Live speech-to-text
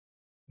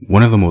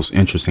One of the most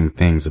interesting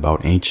things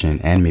about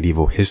ancient and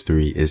medieval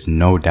history is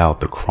no doubt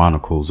the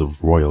chronicles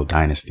of royal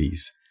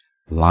dynasties,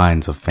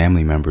 lines of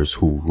family members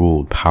who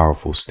ruled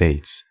powerful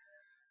states.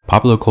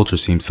 Popular culture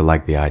seems to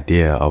like the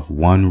idea of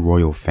one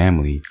royal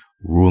family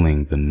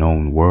ruling the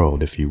known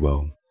world, if you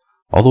will.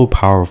 Although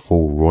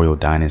powerful royal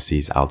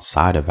dynasties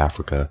outside of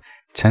Africa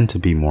tend to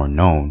be more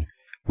known,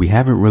 we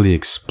haven't really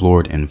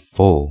explored in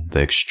full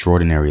the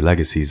extraordinary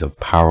legacies of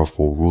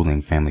powerful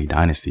ruling family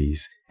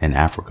dynasties in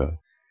Africa.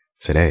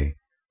 Today,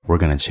 we're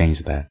going to change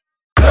that.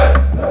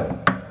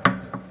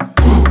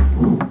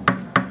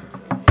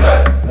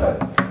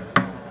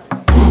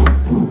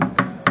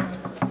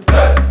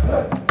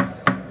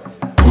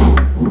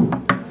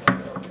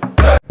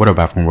 What up,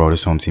 African world?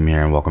 It's Home Team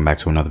here, and welcome back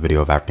to another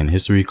video of African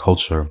history,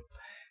 culture,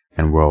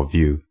 and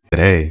worldview.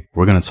 Today,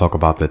 we're going to talk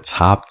about the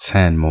top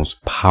 10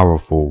 most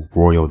powerful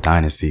royal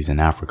dynasties in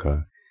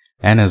Africa.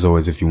 And as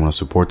always, if you want to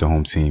support the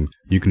home team,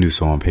 you can do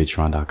so on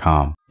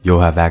patreon.com.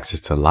 You'll have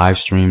access to live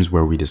streams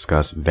where we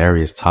discuss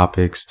various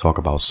topics, talk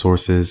about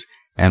sources,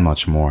 and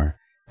much more.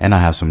 And I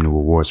have some new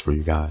awards for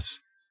you guys.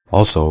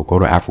 Also, go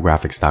to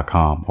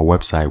Afrographics.com, a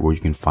website where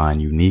you can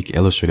find unique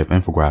illustrative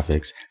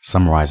infographics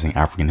summarizing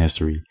African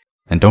history.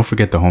 And don't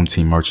forget the home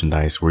team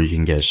merchandise where you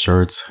can get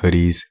shirts,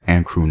 hoodies,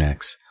 and crew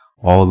necks.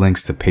 All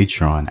links to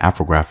Patreon,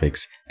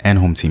 Afrographics, and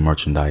home team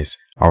merchandise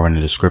are in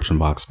the description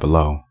box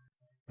below.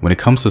 When it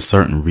comes to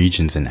certain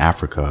regions in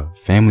Africa,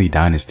 family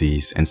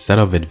dynasties, instead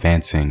of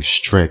advancing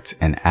strict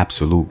and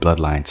absolute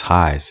bloodline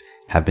ties,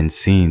 have been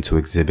seen to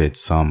exhibit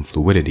some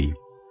fluidity.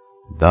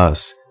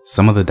 Thus,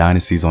 some of the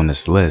dynasties on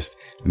this list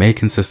may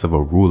consist of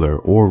a ruler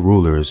or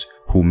rulers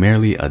who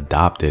merely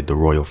adopted the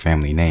royal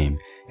family name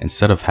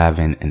instead of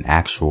having an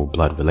actual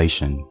blood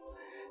relation.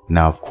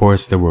 Now, of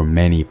course, there were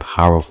many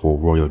powerful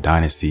royal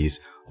dynasties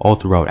all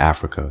throughout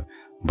Africa,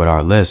 but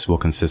our list will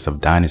consist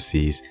of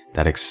dynasties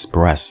that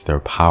express their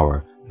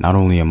power not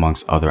only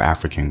amongst other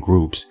African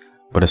groups,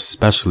 but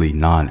especially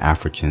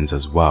non-Africans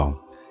as well.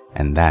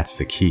 And that's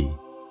the key.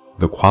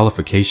 The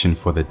qualification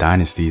for the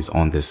dynasties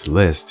on this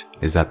list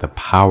is that the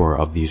power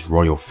of these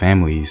royal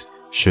families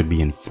should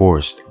be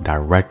enforced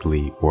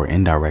directly or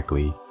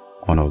indirectly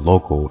on a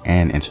local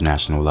and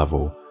international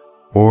level,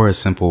 or a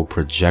simple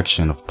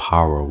projection of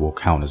power will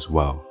count as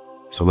well.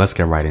 So let's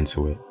get right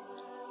into it.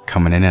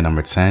 Coming in at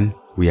number 10,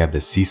 we have the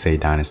Cisse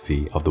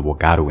dynasty of the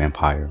Wagadu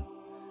Empire.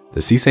 The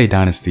Cisse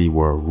dynasty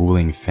were a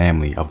ruling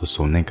family of the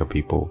Soninka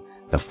people.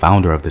 The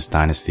founder of this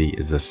dynasty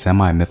is the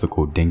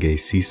semi-mythical Dengue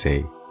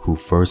Cisse, who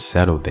first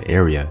settled the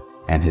area,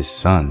 and his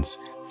sons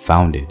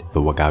founded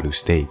the Wagadu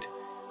state.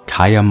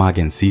 Kaya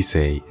Magan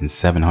Cisse in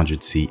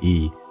 700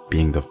 CE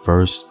being the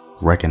first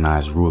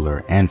recognized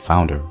ruler and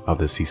founder of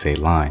the Cisse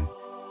line.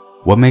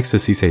 What makes the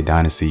Cisse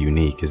dynasty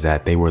unique is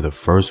that they were the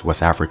first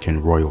West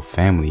African royal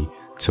family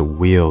to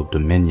wield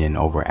dominion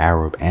over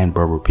Arab and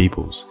Berber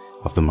peoples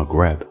of the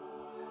Maghreb.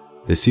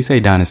 The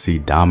Cisse dynasty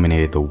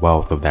dominated the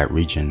wealth of that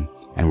region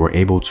and were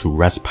able to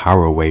wrest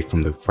power away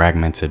from the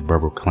fragmented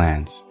Berber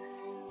clans.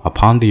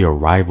 Upon the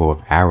arrival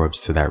of Arabs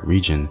to that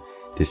region,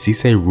 the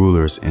Cisse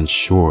rulers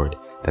ensured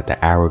that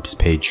the Arabs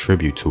paid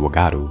tribute to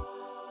Wagadu.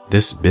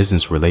 This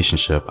business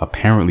relationship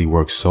apparently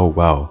worked so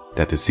well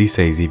that the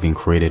Cisses even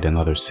created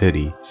another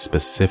city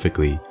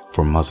specifically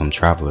for Muslim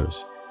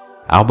travelers.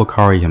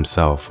 Al-Bukhari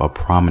himself, a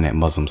prominent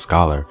Muslim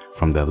scholar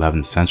from the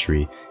 11th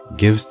century,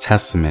 gives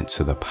testament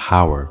to the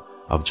power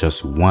of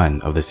just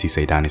one of the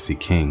Cisse dynasty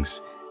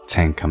kings,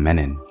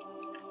 Tenkamenen.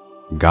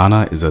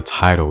 Ghana is a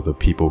title the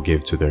people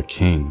give to their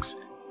kings.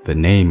 The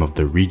name of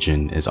the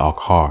region is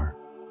Alkar,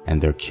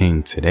 and their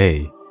king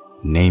today,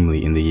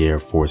 namely in the year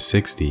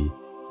 460,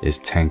 is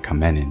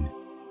Tenkamenen.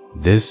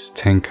 This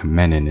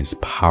Tenkamenen is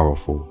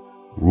powerful,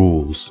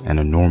 rules an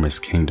enormous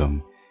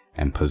kingdom,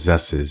 and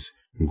possesses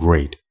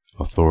great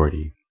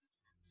authority.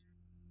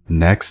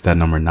 Next, at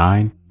number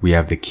 9, we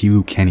have the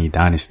Kilukeni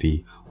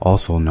dynasty,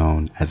 also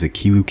known as the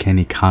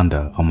Kilukeni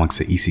Kanda amongst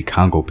the East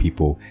Congo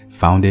people,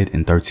 founded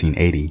in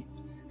 1380.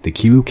 The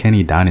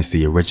Kilukeni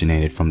dynasty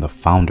originated from the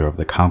founder of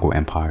the Congo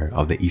Empire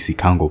of the East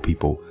Congo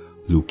people,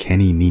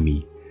 Lukeni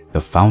Nimi.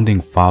 The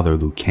founding father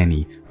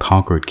Lukeni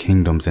conquered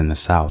kingdoms in the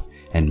south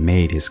and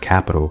made his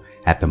capital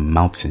at the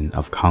mountain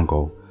of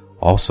Congo,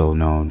 also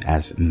known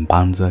as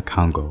Mbanza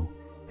Congo.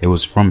 It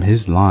was from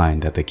his line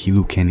that the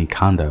Kilukeni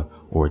Kanda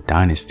or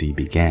dynasty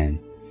began.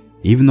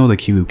 Even though the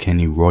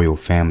Kilukeni royal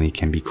family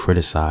can be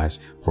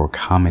criticized for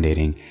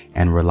accommodating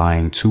and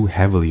relying too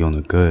heavily on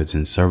the goods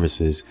and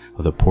services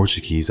of the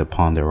Portuguese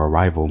upon their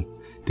arrival,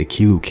 the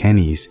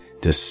Kilukenis,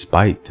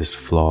 despite this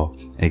flaw,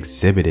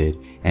 exhibited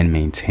and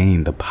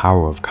maintained the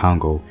power of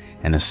Congo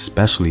and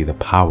especially the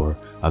power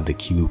of the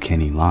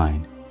Kilukeni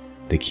line.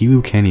 The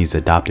Kilukenis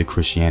adopted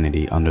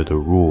Christianity under the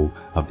rule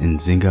of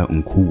Nzinga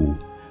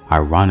Nkuwu.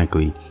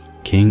 Ironically,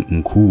 King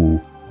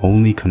Nkuwu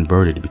only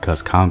converted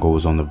because Congo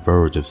was on the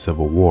verge of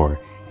civil war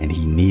and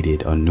he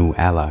needed a new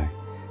ally.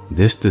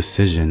 This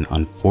decision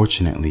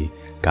unfortunately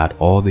got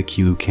all the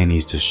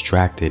Kilukenis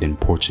distracted in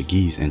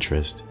Portuguese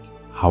interest.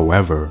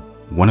 However,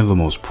 one of the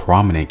most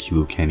prominent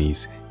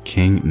Kilukenis,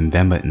 King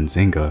Mvemba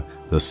Nzinga,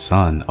 the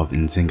son of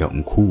Nzinga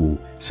Nkuwu,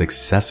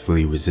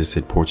 successfully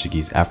resisted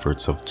Portuguese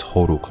efforts of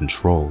total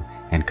control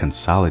and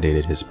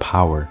consolidated his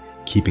power,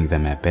 keeping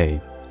them at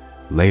bay.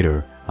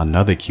 Later,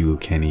 another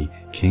Kilkenny,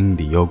 King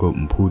Diogo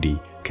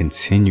Mpudi,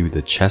 continued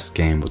the chess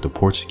game with the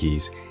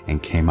Portuguese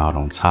and came out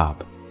on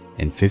top.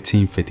 In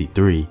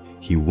 1553,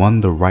 he won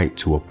the right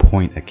to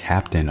appoint a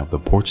captain of the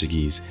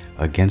Portuguese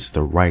against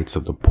the rights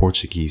of the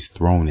Portuguese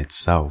throne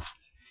itself.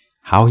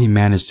 How he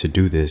managed to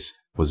do this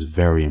was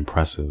very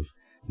impressive.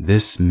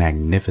 This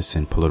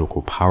magnificent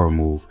political power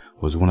move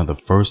was one of the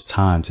first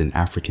times in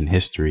African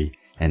history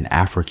an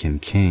African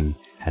king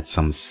had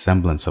some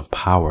semblance of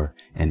power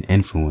and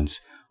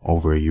influence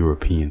over a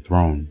European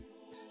throne.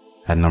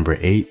 At number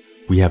 8,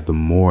 we have the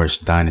Moorish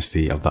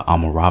dynasty of the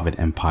Almoravid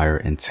Empire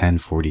in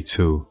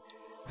 1042.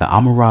 The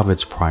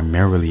Almoravids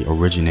primarily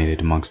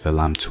originated amongst the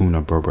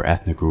Lamtuna Berber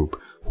ethnic group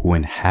who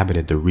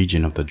inhabited the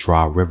region of the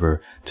Dra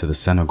River to the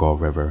Senegal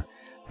River.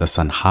 The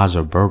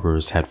Sanhaja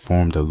Berbers had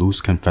formed a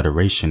loose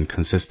confederation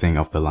consisting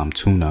of the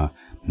Lamtuna,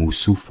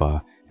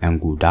 Musufa,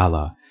 and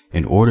Gudala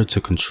in order to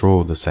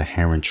control the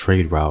Saharan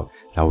trade route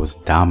that was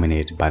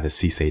dominated by the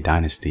Sise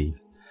dynasty.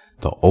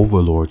 The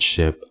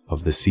overlordship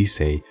of the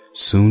Sise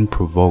soon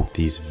provoked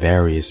these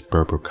various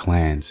Berber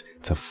clans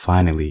to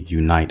finally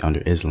unite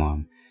under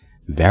Islam.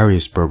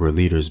 Various Berber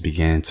leaders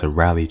began to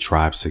rally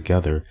tribes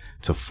together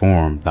to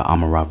form the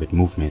Almoravid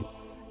movement.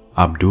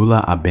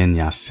 Abdullah ibn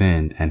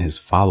Yassin and his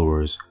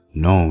followers,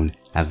 known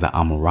as the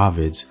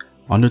Almoravids,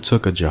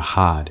 undertook a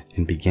jihad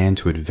and began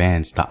to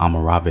advance the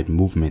Almoravid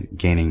movement,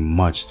 gaining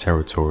much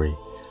territory.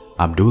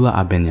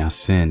 Abdullah ibn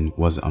Yassin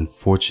was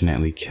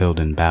unfortunately killed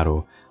in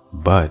battle,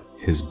 but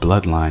his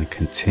bloodline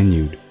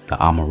continued the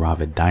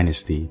Almoravid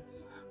dynasty.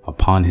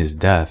 Upon his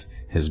death,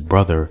 his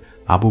brother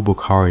Abu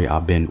Bakr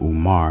ibn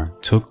Umar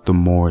took the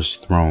Moorish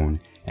throne,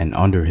 and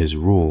under his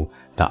rule,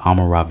 the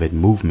Almoravid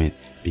movement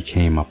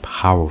became a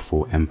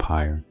powerful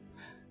empire.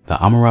 The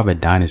Almoravid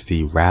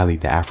dynasty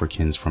rallied the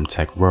Africans from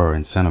Tekrur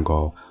in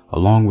Senegal,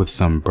 along with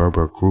some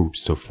Berber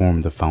groups to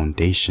form the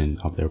foundation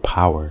of their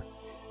power.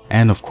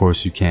 And of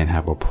course, you can't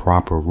have a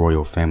proper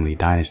royal family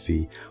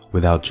dynasty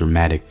without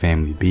dramatic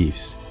family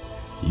beefs.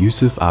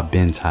 Yusuf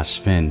ibn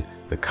Tashfin,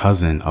 the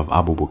cousin of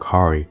Abu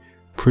Bakr,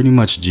 pretty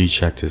much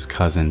G-checked his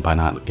cousin by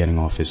not getting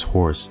off his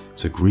horse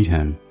to greet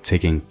him,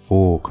 taking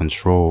full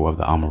control of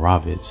the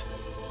Almoravids.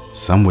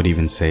 Some would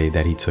even say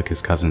that he took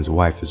his cousin's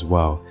wife as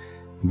well,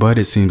 but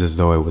it seems as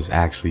though it was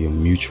actually a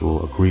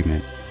mutual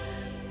agreement.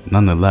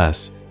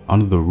 Nonetheless,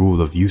 under the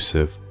rule of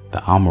Yusuf, the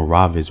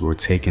Almoravids were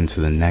taken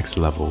to the next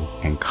level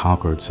and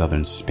conquered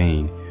southern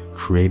Spain,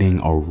 creating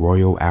a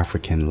royal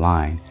African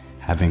line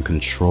having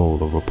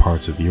control over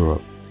parts of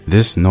Europe.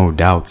 This no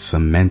doubt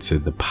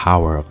cemented the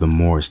power of the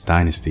Moorish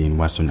dynasty in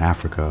Western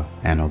Africa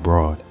and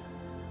abroad.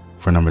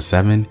 For number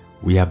 7,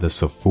 we have the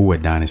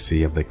Safua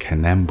dynasty of the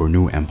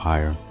Kanem-Bornu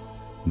Empire.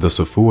 The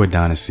Safua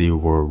dynasty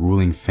were a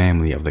ruling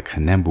family of the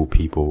Kanembu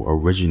people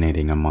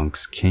originating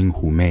amongst King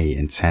Humay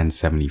in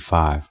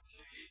 1075.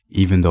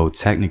 Even though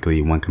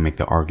technically one can make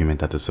the argument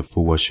that the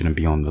Safua shouldn't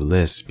be on the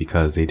list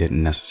because they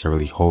didn't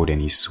necessarily hold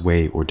any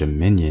sway or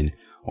dominion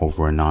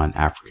over a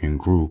non-African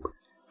group.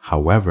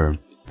 However,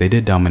 they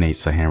did dominate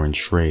Saharan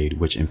trade,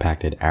 which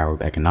impacted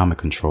Arab economic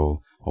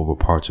control over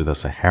parts of the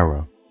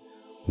Sahara.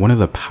 One of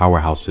the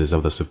powerhouses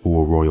of the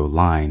Safua royal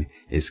line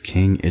is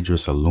King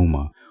Idris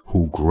Aluma,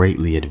 who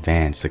greatly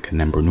advanced the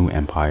Kanem-Bornu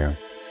Empire.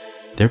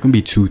 There can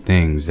be two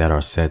things that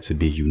are said to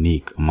be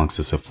unique amongst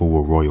the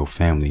Safua royal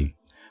family.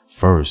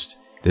 First,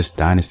 this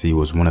dynasty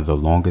was one of the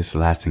longest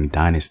lasting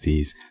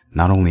dynasties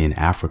not only in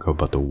Africa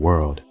but the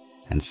world.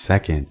 And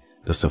second,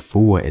 the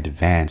Safua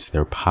advanced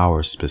their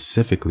power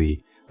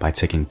specifically by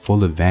taking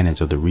full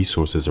advantage of the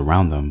resources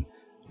around them,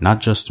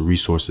 not just the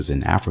resources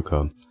in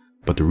Africa,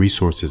 but the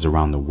resources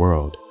around the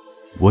world.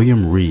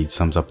 William Reed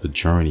sums up the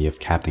journey of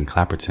Captain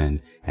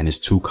Clapperton and his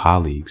two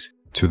colleagues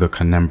to the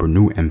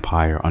Kanem-Bornu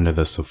Empire under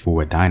the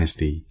Safua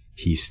dynasty.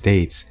 He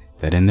states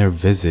that in their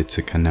visit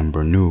to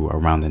Kanem-Bornu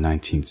around the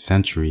 19th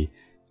century,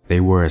 they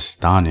were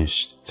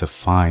astonished to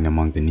find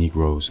among the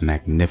Negroes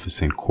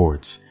magnificent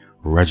courts,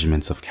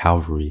 regiments of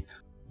cavalry,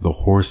 the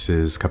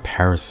horses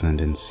caparisoned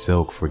in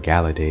silk for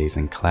gala days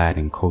and clad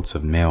in coats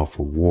of mail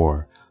for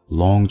war,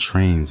 long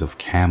trains of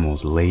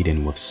camels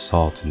laden with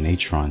salt and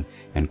natron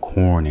and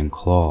corn and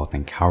cloth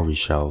and cowrie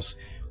shells,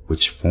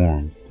 which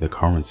form the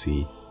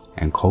currency,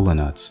 and kola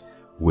nuts,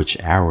 which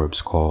Arabs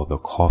call the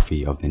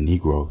coffee of the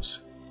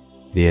Negroes.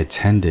 They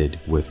attended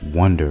with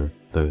wonder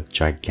the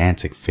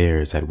gigantic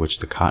fairs at which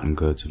the cotton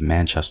goods of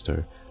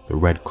Manchester, the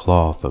red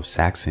cloth of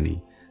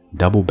Saxony,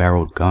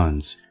 double-barreled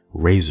guns,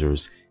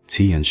 razors,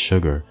 tea and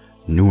sugar,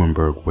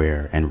 Nuremberg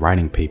ware, and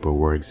writing paper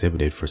were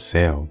exhibited for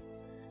sale.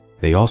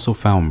 They also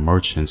found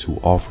merchants who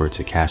offered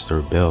to cash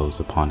their bills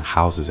upon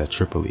houses at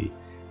Tripoli,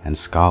 and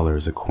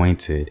scholars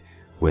acquainted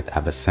with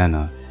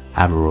Avicenna,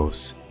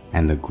 Averroes,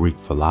 and the Greek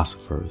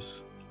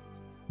philosophers.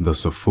 The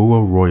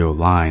Safua royal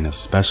line,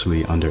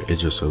 especially under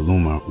Idris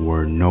Aluma,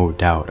 were no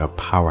doubt a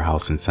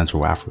powerhouse in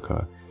Central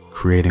Africa,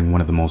 creating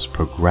one of the most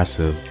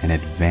progressive and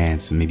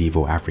advanced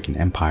medieval African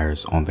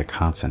empires on the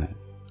continent.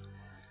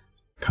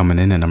 Coming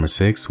in at number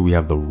 6, we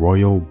have the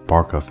royal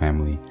Barca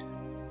family.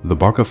 The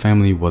Barca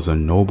family was a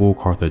noble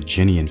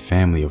Carthaginian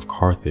family of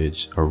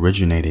Carthage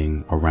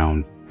originating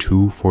around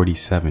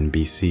 247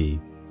 BC.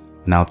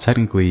 Now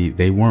technically,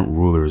 they weren't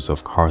rulers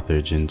of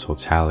Carthage in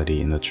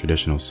totality in the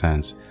traditional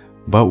sense,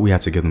 but we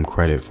have to give them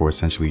credit for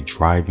essentially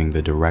driving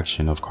the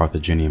direction of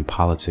Carthaginian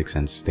politics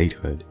and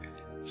statehood.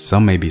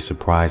 Some may be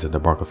surprised that the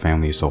Barca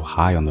family is so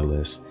high on the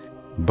list,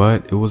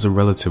 but it was a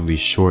relatively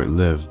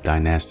short-lived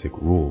dynastic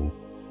rule.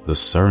 The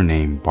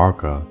surname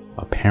Barca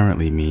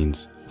apparently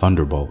means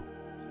thunderbolt,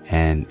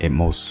 and it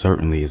most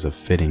certainly is a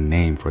fitting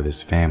name for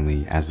this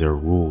family as their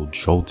rule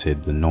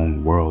jolted the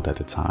known world at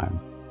the time.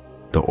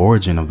 The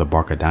origin of the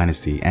Barca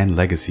dynasty and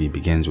legacy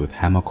begins with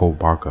Hamilcar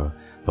Barca,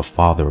 the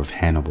father of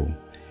Hannibal.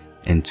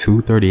 In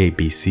 238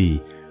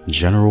 BC,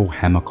 General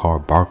Hamilcar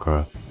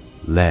Barca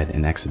led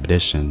an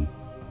expedition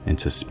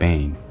into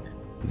Spain.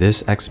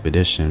 This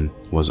expedition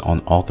was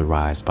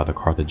unauthorized by the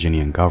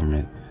Carthaginian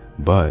government,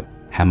 but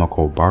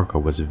Hamilcar Barca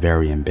was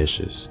very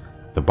ambitious.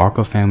 The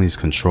Barca family's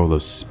control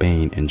of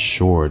Spain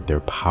ensured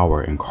their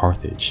power in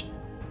Carthage.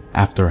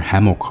 After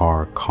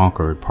Hamilcar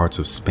conquered parts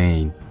of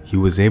Spain, he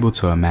was able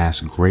to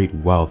amass great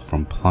wealth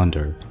from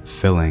plunder,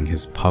 filling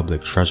his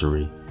public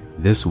treasury.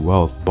 This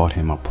wealth bought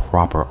him a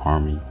proper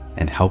army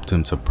and helped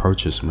him to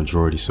purchase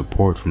majority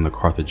support from the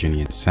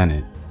Carthaginian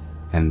Senate,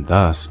 and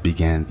thus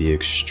began the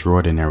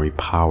extraordinary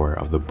power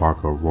of the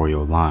Barca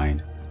royal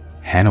line.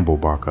 Hannibal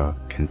Barca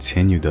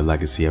continued the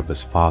legacy of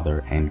his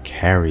father and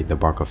carried the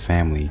Barca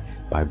family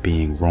by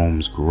being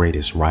Rome's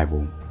greatest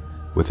rival.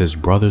 With his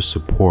brother's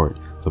support,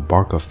 the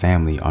Barca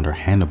family under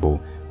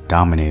Hannibal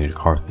dominated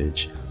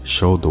Carthage,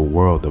 showed the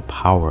world the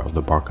power of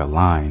the Barca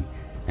line,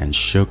 and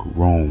shook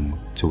Rome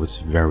to its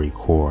very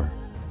core.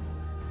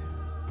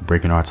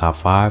 Breaking our top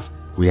 5,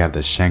 we have the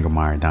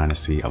Shangamire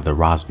dynasty of the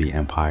Rosvi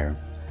Empire.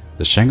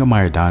 The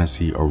Shangamire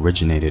dynasty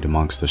originated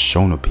amongst the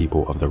Shona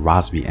people of the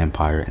Rosvi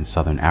Empire in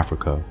southern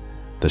Africa.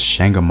 The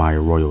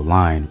Shangamire royal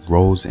line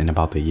rose in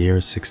about the year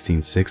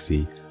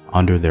 1660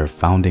 under their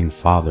founding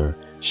father,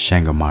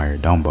 Shangamire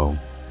Dumbo.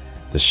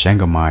 The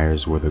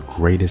Shangamires were the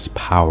greatest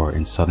power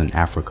in southern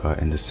Africa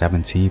in the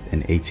 17th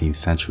and 18th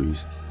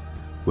centuries.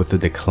 With the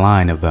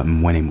decline of the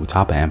Mwene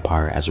Mutapa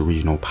Empire as a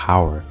regional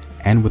power,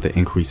 and with the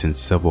increase in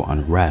civil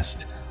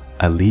unrest,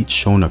 elite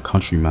Shona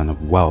countrymen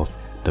of wealth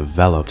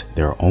developed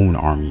their own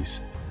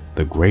armies.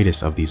 The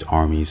greatest of these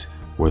armies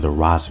were the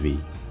Rosvi,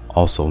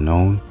 also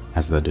known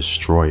as the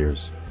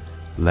Destroyers,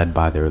 led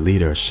by their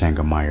leader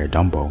Shangamire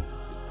Dumbo.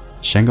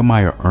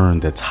 Shangamire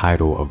earned the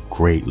title of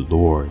Great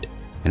Lord,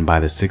 and by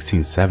the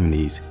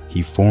 1670s,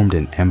 he formed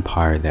an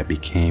empire that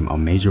became a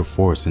major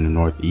force in the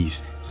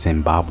northeast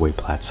Zimbabwe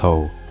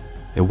plateau.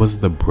 It was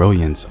the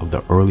brilliance of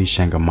the early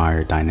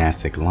Shangamire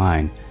dynastic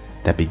line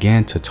that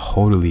began to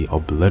totally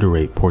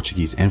obliterate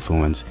Portuguese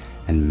influence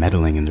and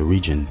meddling in the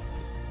region.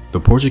 The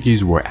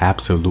Portuguese were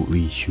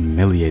absolutely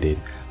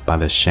humiliated by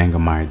the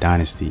Shangamire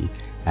dynasty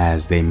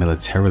as they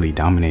militarily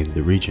dominated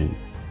the region.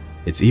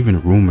 It's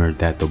even rumored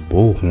that the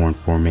bullhorn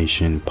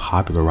formation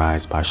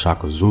popularized by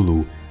Shaka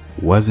Zulu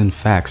was in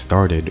fact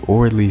started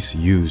or at least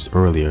used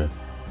earlier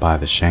by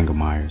the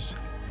Shangamires.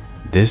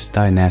 This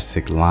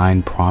dynastic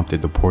line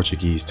prompted the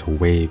Portuguese to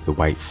wave the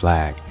white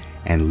flag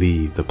and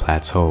leave the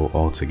plateau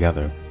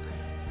altogether.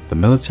 The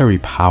military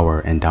power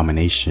and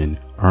domination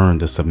earned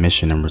the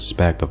submission and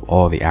respect of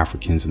all the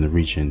Africans in the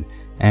region,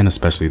 and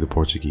especially the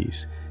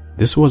Portuguese.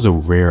 This was a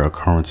rare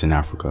occurrence in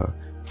Africa.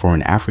 For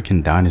an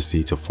African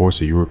dynasty to force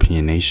a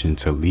European nation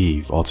to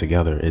leave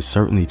altogether is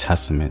certainly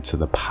testament to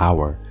the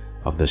power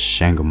of the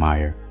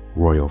Shangamire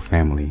royal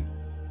family.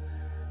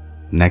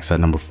 Next at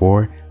number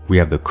 4, we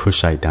have the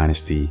Kushite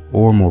dynasty,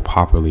 or more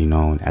popularly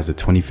known as the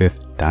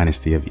 25th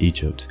dynasty of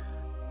Egypt.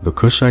 The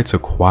Kushites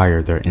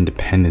acquired their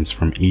independence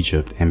from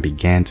Egypt and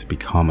began to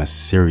become a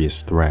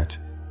serious threat.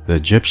 The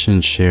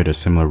Egyptians shared a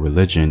similar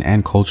religion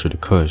and culture to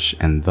Kush,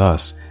 and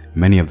thus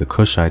many of the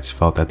Kushites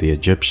felt that the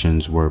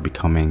Egyptians were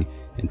becoming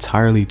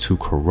entirely too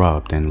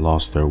corrupt and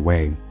lost their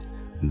way.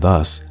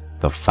 Thus,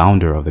 the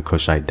founder of the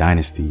Kushite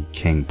dynasty,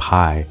 King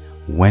Pi,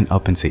 went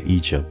up into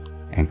Egypt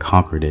and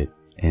conquered it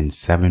in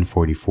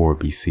 744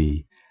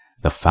 BC.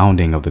 The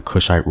founding of the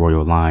Kushite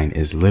royal line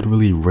is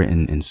literally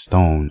written in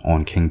stone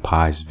on King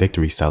Pi's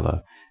victory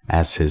stela,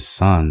 as his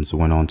sons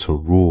went on to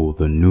rule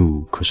the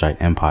new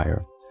Kushite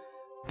empire.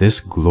 This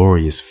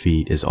glorious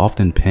feat is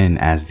often penned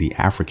as the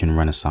African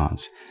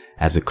Renaissance,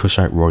 as the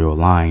Kushite royal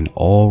line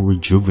all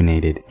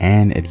rejuvenated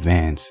and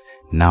advanced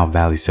Nile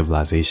Valley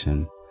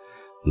civilization.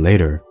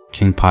 Later,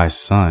 King Pi's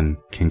son,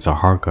 King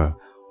Taharqa,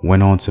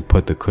 went on to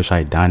put the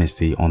Kushite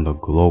dynasty on the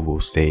global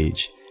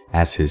stage,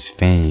 as his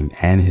fame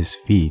and his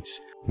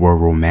feats were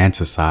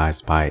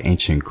romanticized by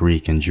ancient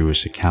Greek and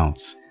Jewish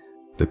accounts.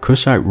 The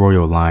Kushite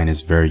royal line is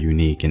very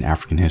unique in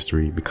African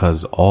history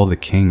because all the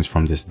kings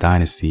from this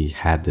dynasty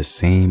had the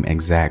same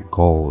exact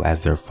goal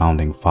as their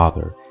founding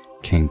father,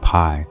 King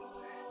Pi,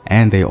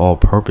 and they all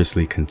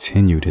purposely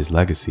continued his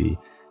legacy.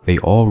 They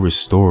all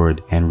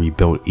restored and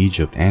rebuilt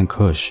Egypt and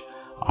Kush,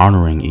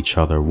 honoring each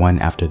other one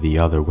after the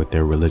other with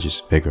their religious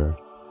vigor.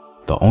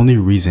 The only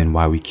reason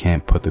why we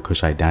can't put the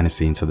Kushite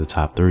dynasty into the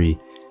top 3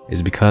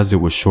 is because it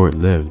was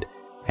short-lived,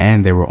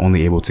 and they were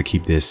only able to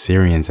keep the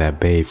Assyrians at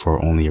bay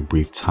for only a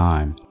brief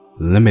time,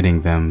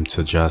 limiting them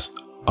to just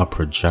a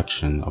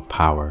projection of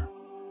power.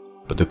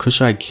 But the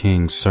Kushite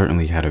kings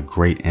certainly had a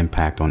great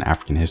impact on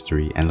African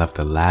history and left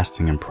a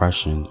lasting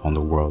impression on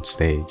the world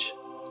stage.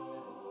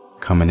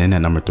 Coming in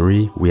at number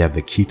 3, we have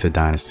the Khita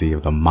dynasty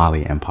of the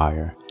Mali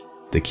Empire.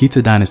 The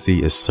Khita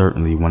dynasty is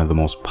certainly one of the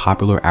most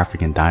popular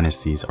African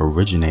dynasties,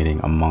 originating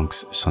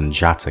amongst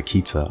Sunjata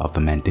Khita of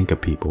the Mandinka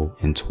people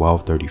in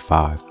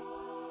 1235.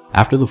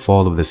 After the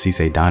fall of the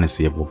Sise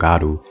dynasty of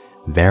Wagadu,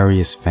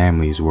 various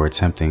families were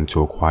attempting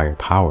to acquire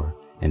power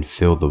and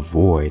fill the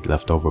void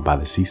left over by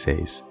the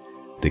Sises.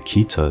 The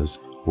Khitas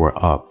were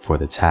up for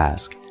the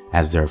task,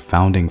 as their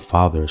founding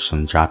father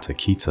Sunjata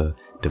Khita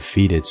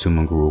defeated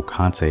Sumanguru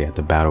Kante at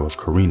the Battle of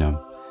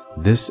Karina.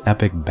 This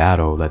epic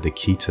battle led the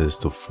Khitas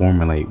to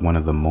formulate one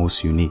of the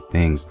most unique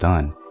things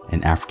done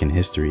in African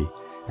history,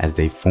 as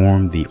they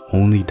formed the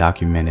only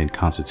documented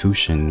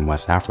constitution in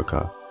West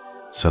Africa,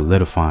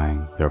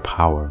 solidifying their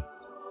power.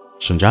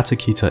 Sunjata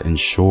Khita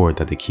ensured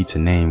that the Khita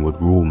name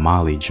would rule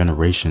Mali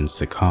generations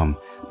to come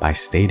by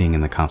stating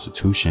in the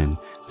constitution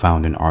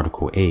found in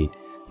Article 8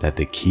 that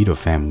the Khita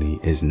family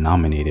is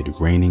nominated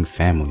reigning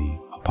family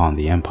upon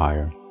the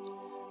empire.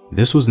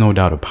 This was no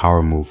doubt a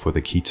power move for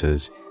the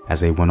Khitas as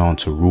they went on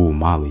to rule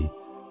Mali.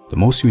 The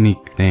most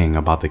unique thing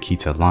about the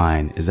Khita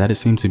line is that it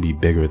seemed to be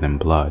bigger than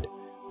blood.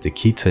 The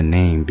Khita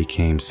name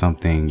became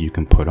something you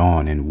can put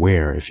on and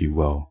wear, if you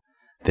will.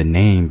 The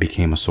name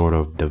became a sort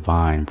of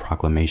divine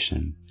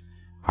proclamation.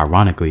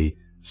 Ironically,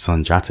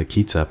 Sunjata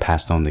Khita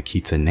passed on the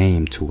Khita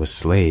name to a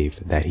slave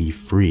that he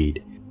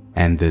freed,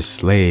 and this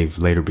slave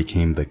later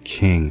became the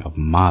king of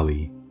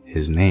Mali.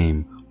 His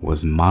name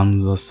was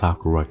Mansa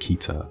Sakura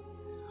Khita.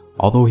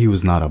 Although he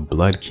was not a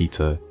blood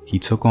Khita, he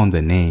took on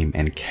the name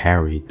and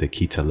carried the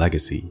Khita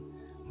legacy.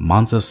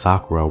 Mansa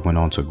Sakura went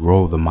on to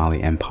grow the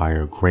Mali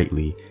Empire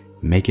greatly,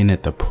 making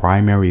it the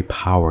primary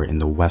power in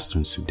the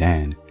Western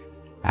Sudan.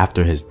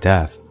 After his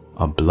death,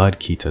 a blood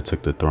Khita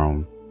took the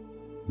throne.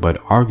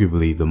 But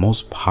arguably the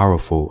most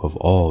powerful of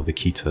all the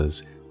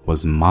Khitas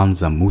was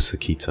Mansa Musa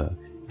Khita,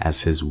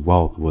 as his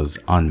wealth was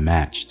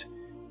unmatched.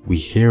 We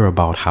hear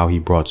about how he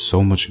brought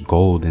so much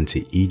gold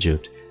into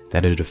Egypt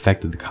that it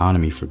affected the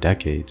economy for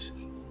decades.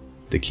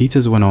 The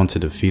Khitas went on to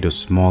defeat a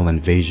small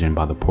invasion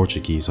by the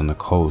Portuguese on the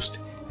coast,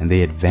 and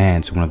they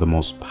advanced one of the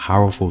most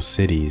powerful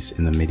cities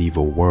in the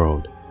medieval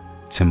world,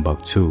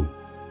 Timbuktu.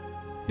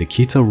 The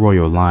Khita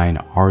royal line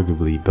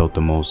arguably built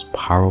the most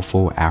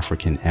powerful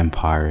African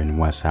empire in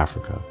West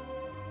Africa.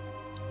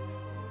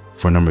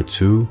 For number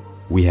 2,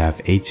 we have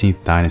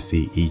 18th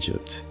Dynasty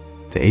Egypt.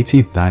 The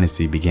 18th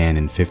dynasty began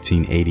in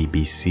 1580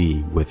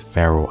 BC with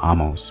Pharaoh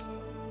Ahmose.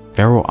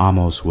 Pharaoh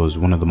Ahmose was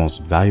one of the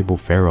most valuable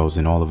pharaohs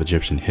in all of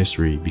Egyptian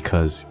history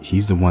because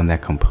he's the one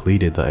that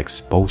completed the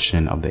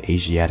expulsion of the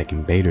Asiatic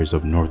invaders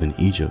of northern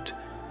Egypt.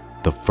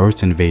 The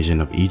first invasion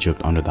of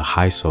Egypt under the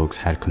Hyksos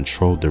had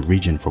controlled the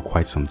region for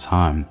quite some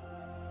time.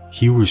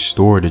 He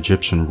restored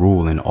Egyptian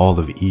rule in all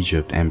of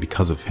Egypt, and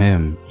because of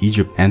him,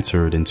 Egypt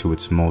entered into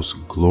its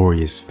most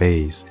glorious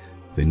phase,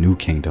 the New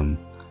Kingdom.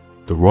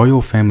 The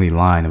royal family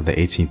line of the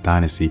 18th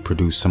dynasty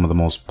produced some of the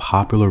most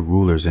popular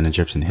rulers in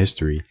Egyptian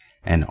history,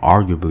 and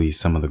arguably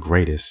some of the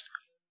greatest.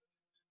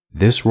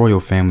 This royal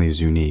family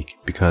is unique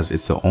because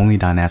it's the only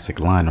dynastic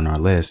line on our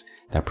list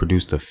that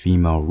produced a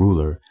female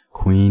ruler,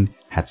 Queen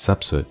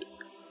Hatshepsut.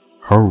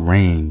 Her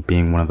reign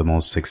being one of the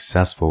most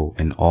successful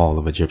in all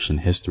of Egyptian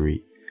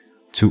history.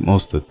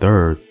 Thutmose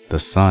III, the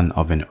son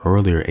of an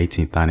earlier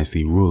 18th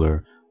dynasty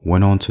ruler,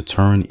 went on to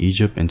turn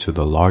Egypt into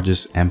the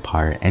largest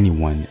empire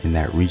anyone in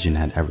that region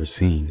had ever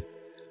seen.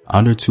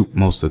 Under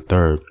Thutmose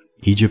III,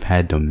 Egypt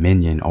had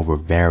dominion over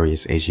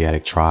various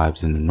Asiatic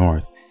tribes in the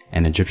north,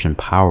 and Egyptian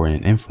power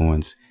and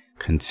influence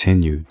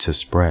continued to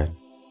spread.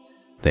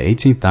 The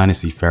 18th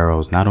dynasty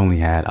pharaohs not only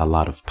had a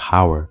lot of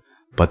power,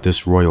 but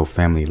this royal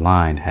family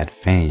line had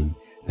fame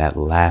that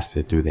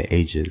lasted through the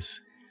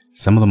ages.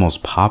 Some of the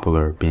most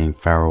popular being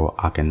Pharaoh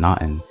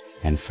Akhenaten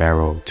and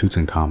Pharaoh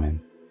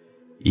Tutankhamun.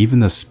 Even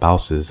the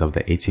spouses of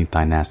the 18th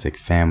dynastic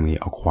family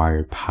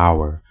acquired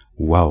power,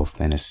 wealth,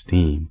 and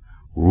esteem,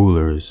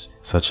 rulers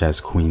such as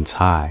Queen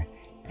Tai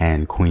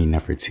and Queen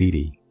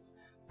Nefertiti.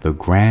 The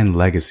grand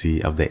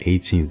legacy of the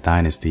 18th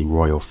dynasty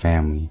royal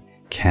family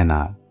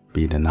cannot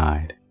be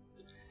denied.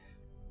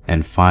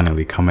 And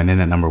finally, coming in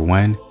at number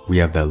 1, we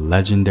have the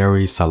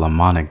legendary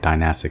Solomonic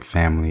dynastic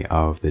family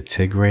of the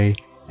Tigray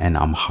and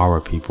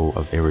Amhara people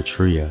of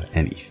Eritrea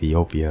and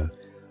Ethiopia.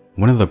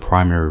 One of the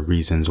primary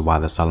reasons why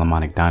the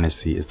Solomonic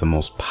dynasty is the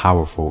most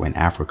powerful in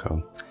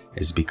Africa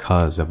is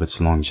because of its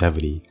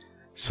longevity.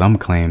 Some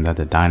claim that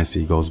the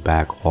dynasty goes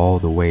back all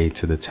the way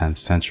to the 10th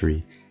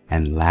century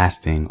and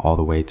lasting all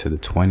the way to the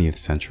 20th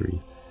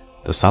century.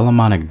 The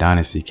Solomonic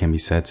dynasty can be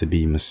said to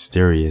be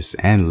mysterious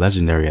and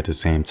legendary at the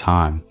same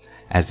time,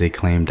 as they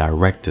claim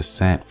direct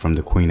descent from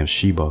the Queen of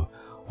Sheba,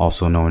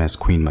 also known as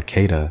Queen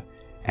Makeda,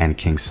 and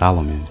King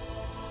Solomon.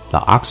 The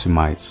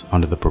Aksumites,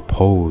 under the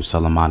proposed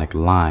Solomonic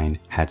line,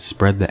 had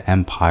spread the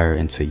empire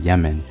into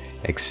Yemen,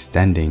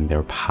 extending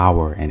their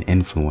power and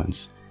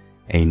influence.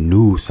 A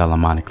new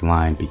Solomonic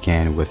line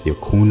began with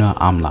Yakuna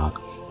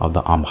Amlak of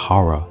the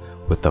Amhara,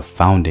 with the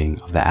founding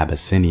of the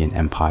Abyssinian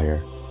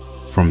Empire.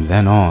 From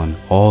then on,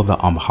 all the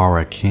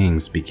Amhara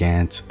kings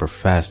began to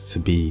profess to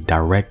be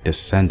direct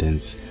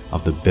descendants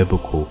of the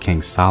biblical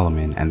King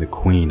Solomon and the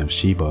Queen of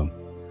Sheba.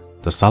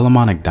 The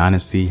Solomonic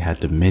dynasty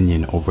had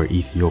dominion over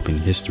Ethiopian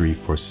history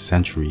for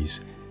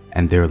centuries,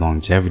 and their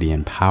longevity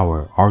and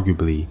power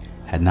arguably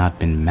had not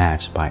been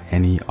matched by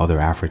any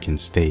other African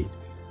state.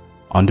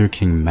 Under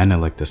King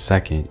Menelik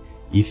II,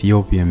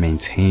 Ethiopia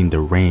maintained the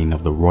reign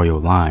of the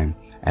royal line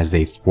as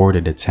they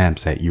thwarted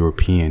attempts at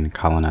European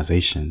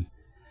colonization.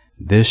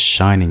 This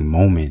shining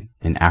moment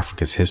in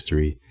Africa's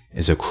history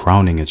is a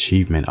crowning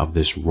achievement of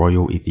this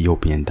royal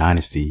Ethiopian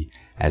dynasty,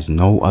 as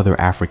no other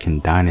African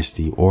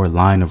dynasty or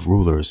line of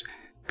rulers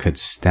could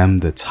stem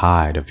the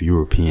tide of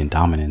European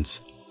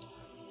dominance.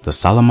 The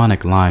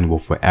Solomonic line will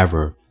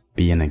forever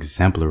be an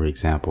exemplary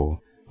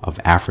example of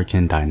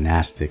African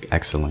dynastic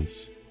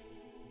excellence.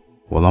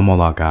 Well, I'm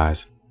all out,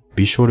 guys.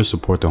 Be sure to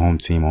support the home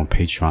team on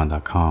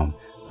patreon.com.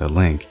 The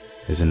link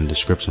is in the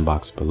description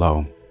box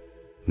below.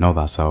 Know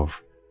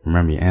thyself.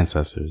 Remember your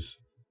ancestors.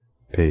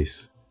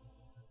 Peace.